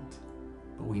abundant.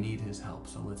 But we need his help,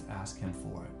 so let's ask him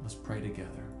for it. Let's pray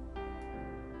together.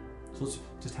 So let's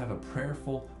just have a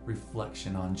prayerful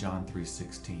reflection on John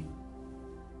 3:16.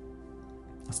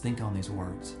 Let's think on these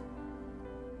words.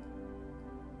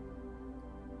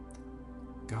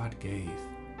 God gave.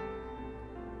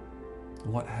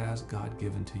 What has God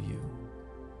given to you?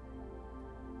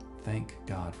 Thank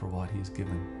God for what he has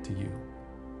given to you.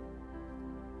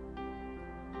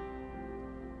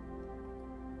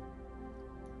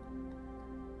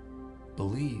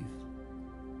 Believe.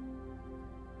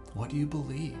 What do you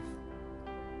believe?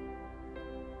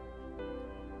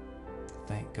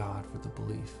 Thank God for the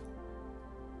belief.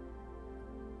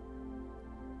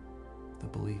 The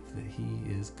belief that he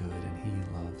is good and he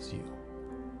loves you.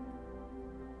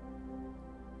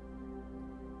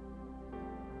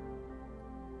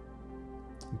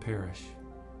 And perish.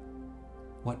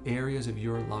 What areas of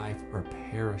your life are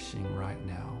perishing right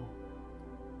now?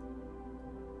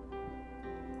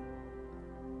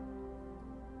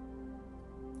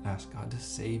 Ask God to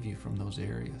save you from those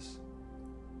areas.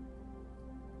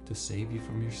 To save you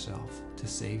from yourself. To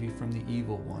save you from the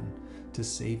evil one. To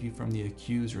save you from the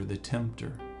accuser, the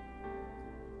tempter.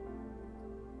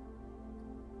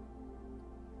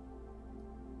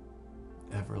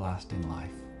 Everlasting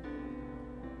life.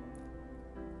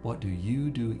 What do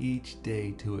you do each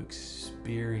day to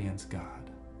experience God?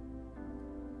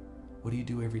 What do you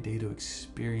do every day to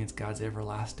experience God's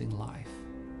everlasting life?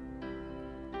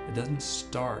 It doesn't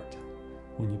start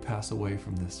when you pass away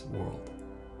from this world.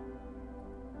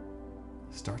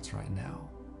 It starts right now.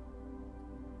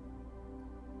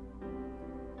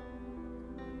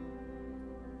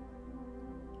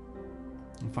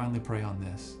 And finally, pray on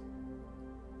this.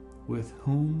 With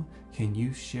whom can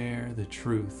you share the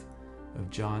truth of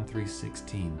John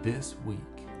 3:16 this week?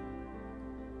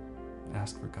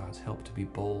 Ask for God's help to be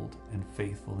bold and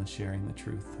faithful in sharing the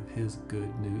truth of His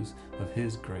good news, of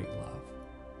His great love.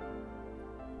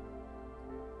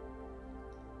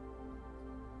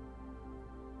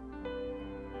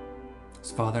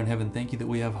 So Father in heaven, thank you that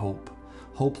we have hope.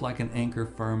 Hope like an anchor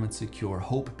firm and secure.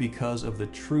 Hope because of the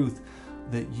truth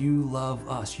that you love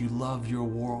us. You love your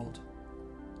world.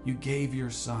 You gave your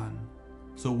Son.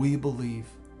 So we believe.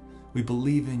 We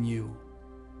believe in you.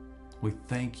 We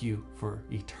thank you for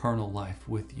eternal life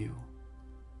with you.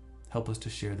 Help us to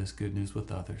share this good news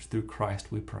with others. Through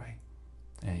Christ we pray.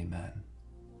 Amen.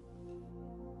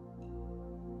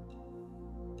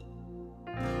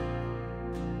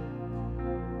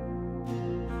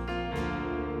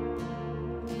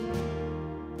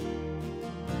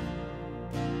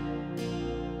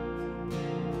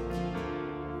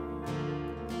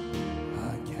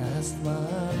 I cast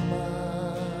my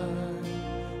mind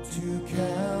to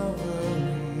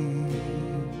Calvary,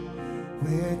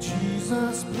 where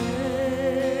Jesus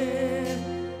bled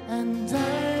and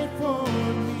died for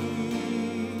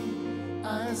me.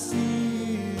 I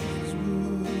see His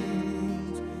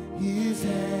wounds, His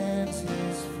hands,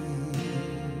 His feet,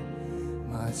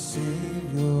 my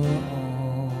Savior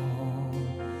on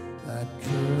that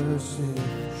cursed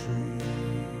tree.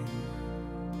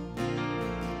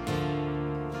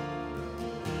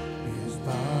 His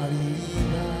body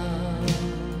bound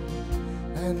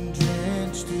and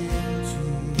drenched in tears,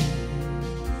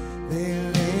 they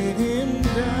laid Him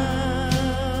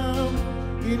down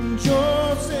in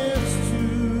Joseph's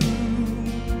tomb,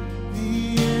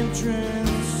 the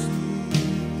entrance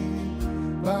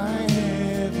sealed by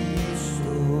heavy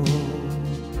stone.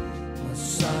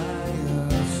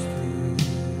 Messiah stood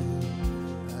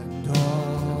and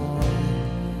all.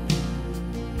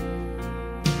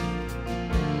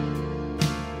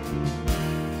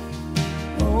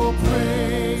 Oh,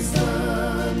 praise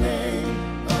the name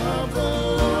of the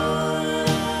Lord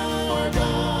our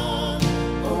God.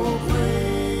 Oh,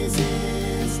 praise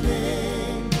His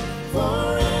name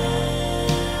forevermore.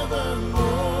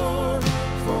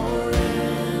 For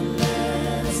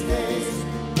endless days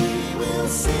we will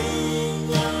sing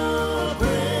your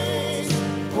praise,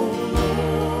 oh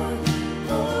Lord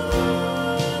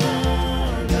our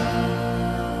God.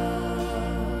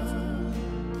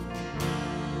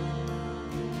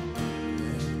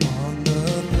 On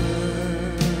the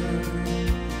earth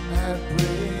at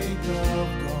break of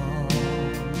dawn,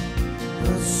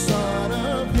 the Son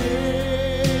of Heaven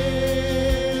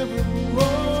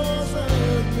rose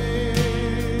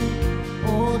again.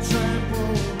 Oh,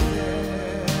 trample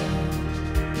death,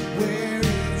 where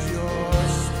is your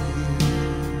sting?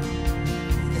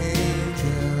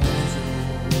 Angels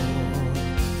roar,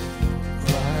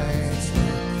 Christ the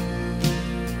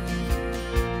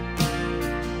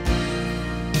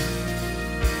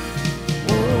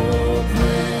Oh,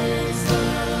 praise the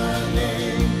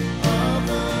name of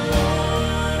the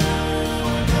Lord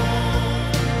our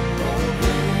God. Oh,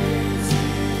 praise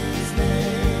His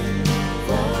name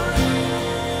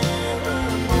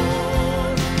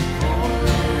forevermore. For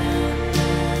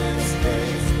endless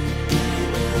days we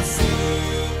will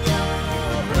sing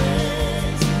your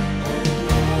praise, oh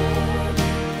Lord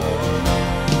our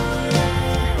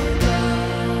God.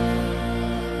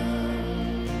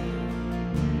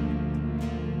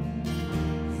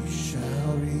 He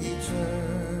shall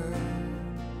return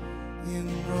in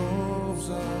robes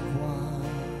of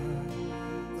white.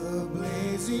 The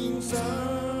blazing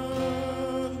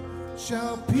sun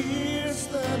shall pierce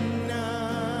the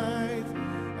night,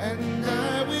 and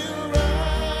I will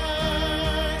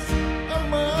rise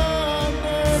among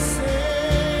the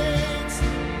saints.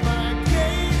 My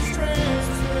gaze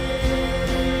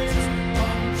transfixed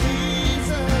on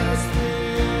Jesus'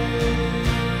 face.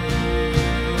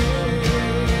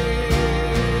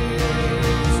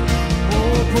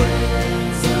 Oh,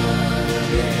 praise the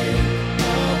name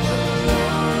of the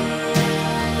Lord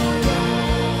our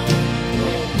God.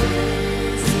 Oh,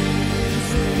 praise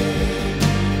His name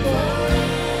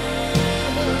forevermore.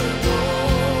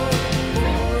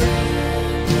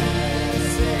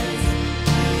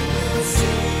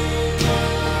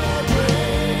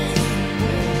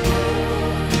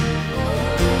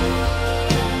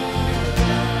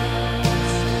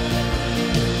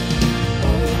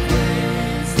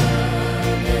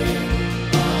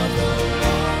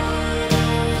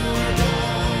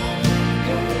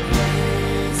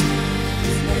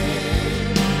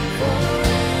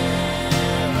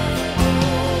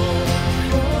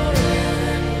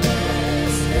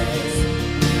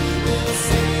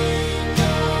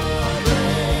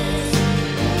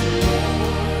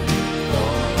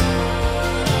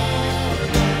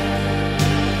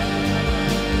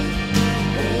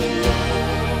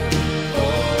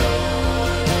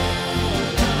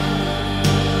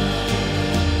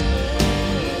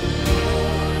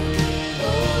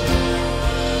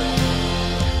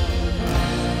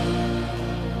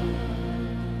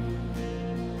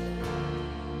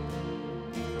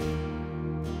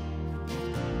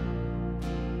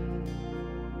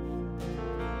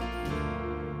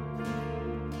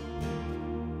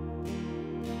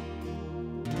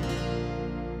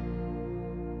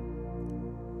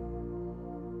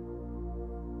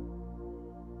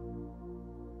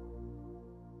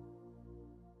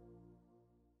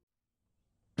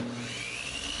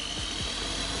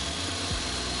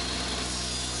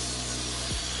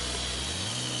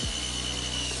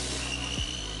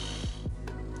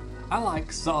 I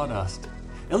like sawdust.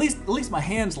 At least my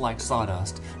hands like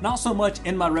sawdust. Not so much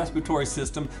in my respiratory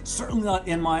system, certainly not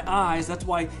in my eyes. That's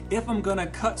why if I'm gonna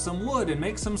cut some wood and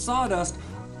make some sawdust,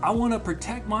 I wanna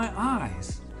protect my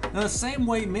eyes. In the same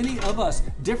way, many of us,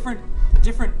 different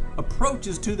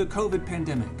approaches to the COVID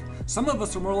pandemic. Some of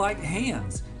us are more like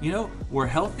hands. You know, we're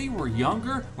healthy, we're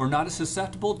younger, we're not as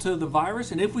susceptible to the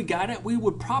virus, and if we got it, we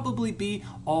would probably be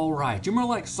all right. You're more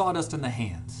like sawdust in the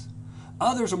hands.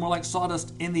 Others are more like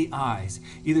sawdust in the eyes,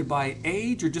 either by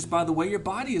age or just by the way your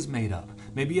body is made up.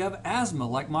 Maybe you have asthma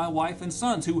like my wife and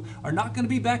sons who are not going to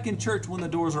be back in church when the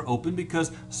doors are open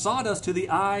because sawdust to the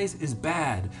eyes is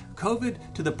bad.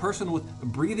 COVID to the person with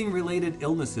breathing related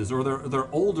illnesses, or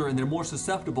they're older and they're more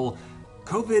susceptible.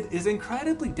 COVID is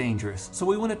incredibly dangerous, so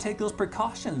we want to take those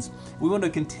precautions. We want to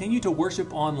continue to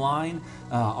worship online.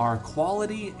 Our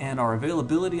quality and our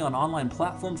availability on online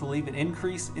platforms will even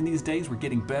increase in these days. We're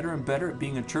getting better and better at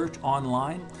being a church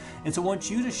online. And so I want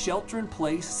you to shelter in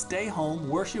place, stay home,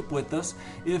 worship with us.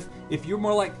 If you're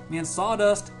more like, man,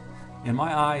 sawdust in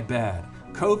my eye, bad.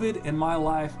 COVID in my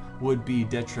life would be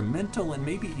detrimental and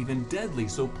maybe even deadly.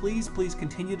 So please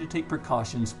continue to take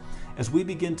precautions. As we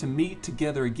begin to meet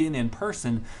together again in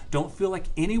person, don't feel like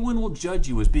anyone will judge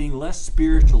you as being less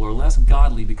spiritual or less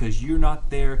godly because you're not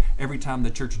there every time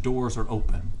the church doors are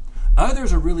open.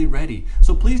 Others are really ready,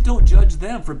 so please don't judge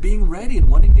them for being ready and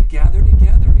wanting to gather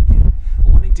together again,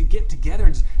 wanting to get together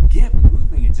and just get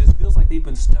moving. It just feels like they've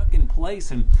been stuck in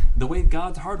place, and the way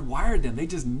God's hardwired them, they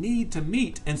just need to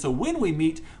meet. And so when we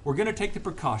meet, we're going to take the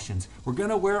precautions. We're going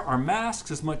to wear our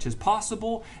masks as much as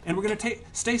possible, and we're going to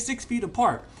stay 6 feet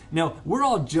apart. Now, we're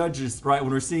all judges, right,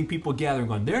 when we're seeing people gathering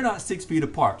going, they're not 6 feet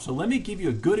apart. So let me give you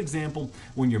a good example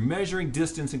when you're measuring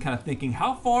distance and kind of thinking,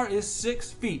 how far is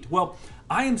 6 feet? Well,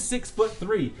 I am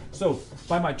 6'3". So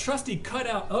by my trusty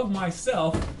cutout of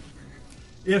myself,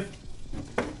 if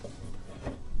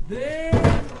there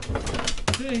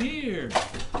to here,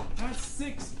 that's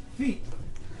 6 feet.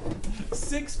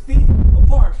 6 feet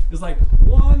apart is like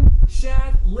one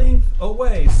Shad length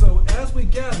away. So as we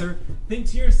gather, think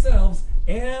to yourselves,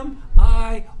 am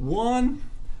I 1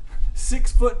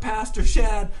 6-foot Pastor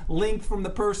Shad length from the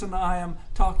person I am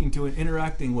talking to and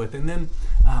interacting with? And then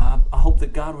I hope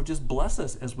that God will just bless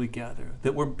us as we gather,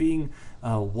 that we're being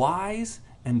wise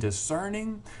and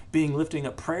discerning, lifting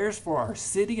up prayers for our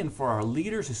city and for our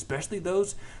leaders, especially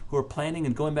those who are planning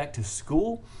and going back to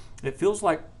school. It feels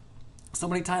like so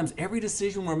many times every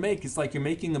decision we make, it's like you're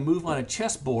making a move on a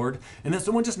chessboard and then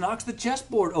someone just knocks the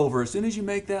chessboard over as soon as you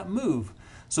make that move.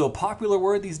 So a popular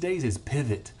word these days is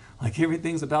pivot. Like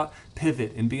everything's about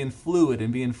pivot and being fluid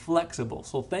and being flexible.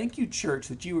 So thank you, church,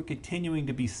 that you are continuing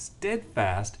to be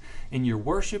steadfast in your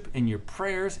worship and your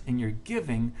prayers and your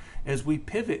giving as we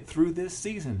pivot through this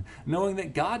season, knowing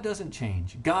that God doesn't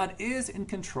change. God is in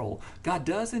control. God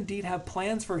does indeed have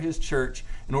plans for his church,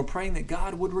 and we're praying that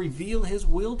God would reveal his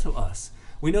will to us.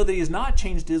 We know that he has not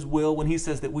changed his will when he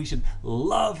says that we should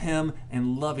love him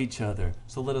and love each other.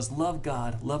 So let us love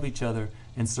God, love each other,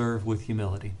 and serve with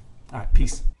humility. All right,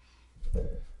 peace.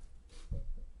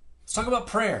 Let's talk about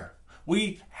prayer.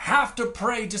 We have to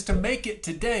pray just to make it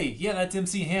today. Yeah, that's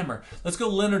MC Hammer. Let's go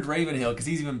Leonard Ravenhill because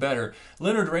he's even better.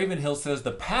 Leonard Ravenhill says,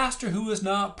 the pastor who is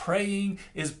not praying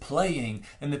is playing,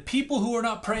 and the people who are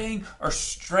not praying are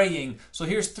straying. So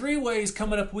here's 3 ways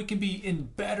coming up we can be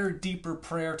in better, deeper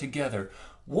prayer together.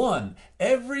 1,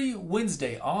 every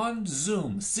Wednesday on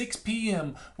Zoom, 6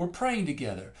 p.m., we're praying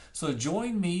together. So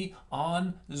join me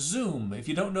on Zoom. If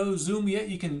you don't know Zoom yet,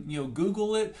 you can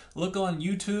Google it, look on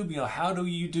YouTube, how do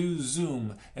you do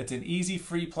Zoom? It's an easy,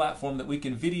 free platform that we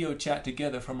can video chat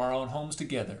together from our own homes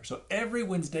together. So every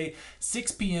Wednesday,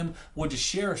 6 p.m., we'll just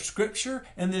share a scripture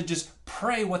and then just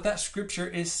pray what that scripture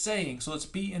is saying. So let's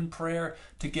be in prayer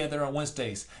together on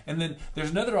Wednesdays. And then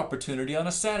there's another opportunity on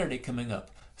a Saturday coming up.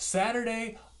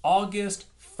 Saturday, August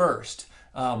 1st,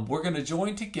 we're going to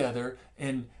join together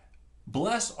and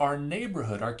bless our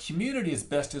neighborhood, our community as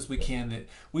best as we can, that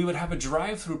we would have a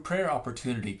drive-through prayer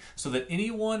opportunity so that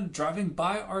anyone driving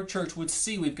by our church would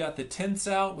see we've got the tents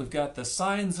out, we've got the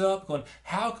signs up going,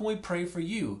 how can we pray for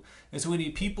you? And so we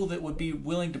need people that would be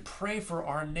willing to pray for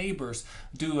our neighbors,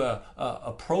 do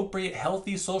appropriate,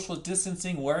 healthy social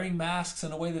distancing, wearing masks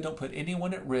in a way that don't put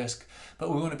anyone at risk, but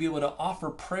we want to be able to offer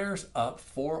prayers up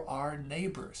for our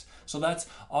neighbors. So that's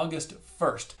August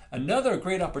 1st. Another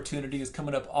great opportunity is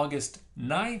coming up August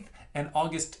 9th and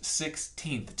August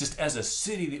 16th, just as a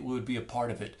city that we would be a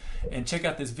part of it. And check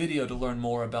out this video to learn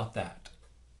more about that.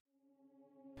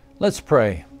 Let's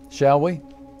pray, shall we?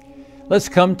 Let's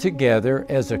come together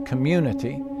as a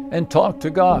community and talk to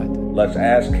God. Let's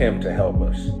ask Him to help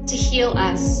us, to heal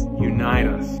us, unite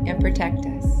us, and protect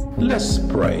us. Let's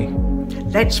pray.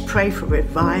 Let's pray for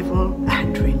revival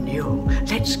and renewal.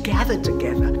 Let's gather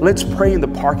together. Let's pray in the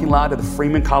parking lot of the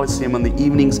Freeman Coliseum on the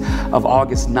evenings of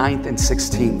August 9th and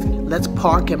 16th. Let's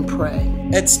park and pray.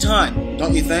 It's time,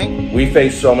 don't you think? We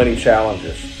face so many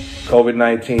challenges.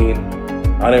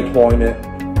 COVID-19, unemployment,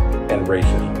 and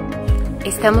racism.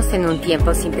 Estamos en un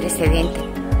tiempo sin precedente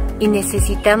y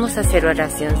necesitamos hacer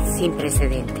oración sin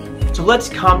precedente. So let's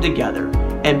come together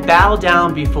and bow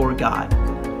down before God.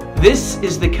 This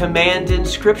is the command in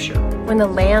Scripture. When the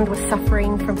land was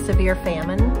suffering from severe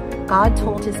famine, God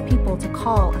told his people to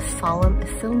call a solemn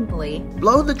assembly.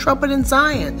 Blow the trumpet in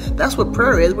Zion. That's what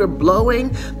prayer is. We're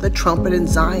blowing the trumpet in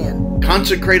Zion.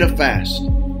 Consecrate a fast.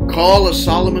 Call a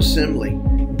solemn assembly.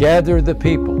 Gather the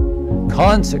people.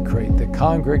 Consecrate the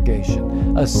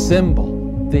congregation.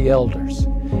 Assemble the elders.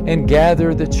 And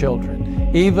gather the children,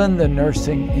 even the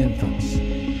nursing infants.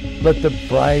 Let the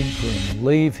bridegroom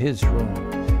leave his room,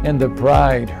 and the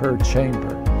bride her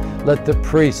chamber. Let the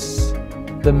priests,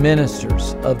 the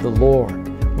ministers of the Lord,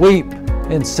 weep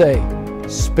and say,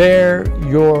 spare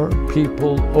your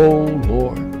people, O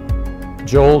Lord.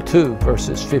 Joel 2,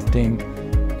 verses 15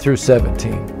 through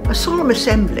 17. A solemn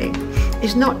assembly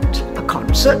is not a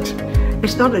concert.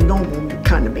 It's not a normal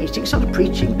kind of meeting. It's not a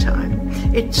preaching time.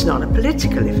 It's not a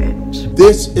political event.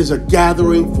 This is a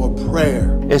gathering for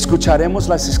prayer. Escucharemos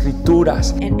las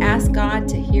escrituras and ask God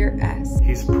to hear us.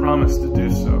 He's promised to do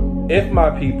so. If my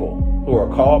people who are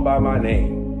called by my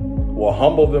name will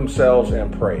humble themselves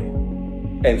and pray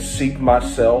and seek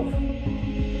myself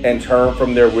and turn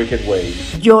from their wicked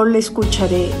ways. Yo le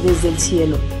escucharé desde el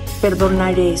cielo,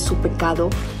 perdonaré su pecado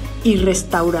y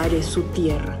restauraré su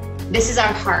tierra. This is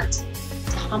our heart,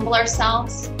 to humble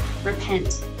ourselves,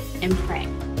 repent, and pray.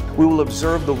 We will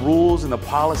observe the rules and the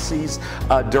policies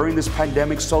during this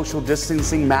pandemic, social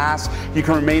distancing, masks. You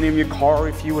can remain in your car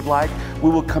if you would like. We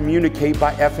will communicate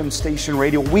by FM station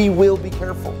radio. We will be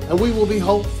careful. And we will be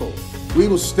hopeful. We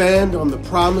will stand on the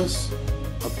promise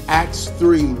of Acts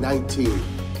 3:19.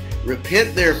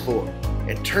 Repent therefore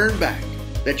and turn back,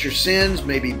 that your sins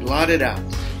may be blotted out,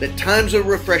 that times of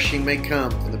refreshing may come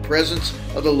from the presence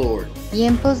of the Lord.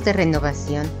 Tiempos de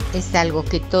renovación es algo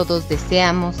que todos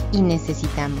deseamos y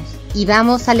necesitamos. Y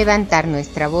vamos a levantar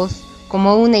nuestra voz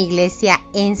como una iglesia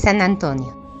en San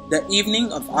Antonio. The evening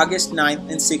of August 9th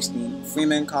and 16th,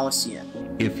 Freeman Coliseum.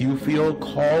 If you feel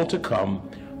called to come,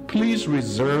 please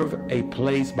reserve a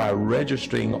place by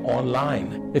registering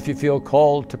online. If you feel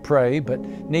called to pray but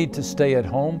need to stay at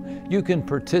home, you can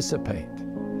participate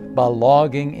by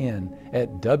logging in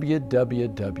at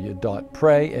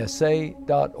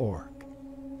www.praysa.org.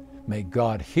 May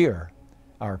God hear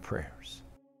our prayers.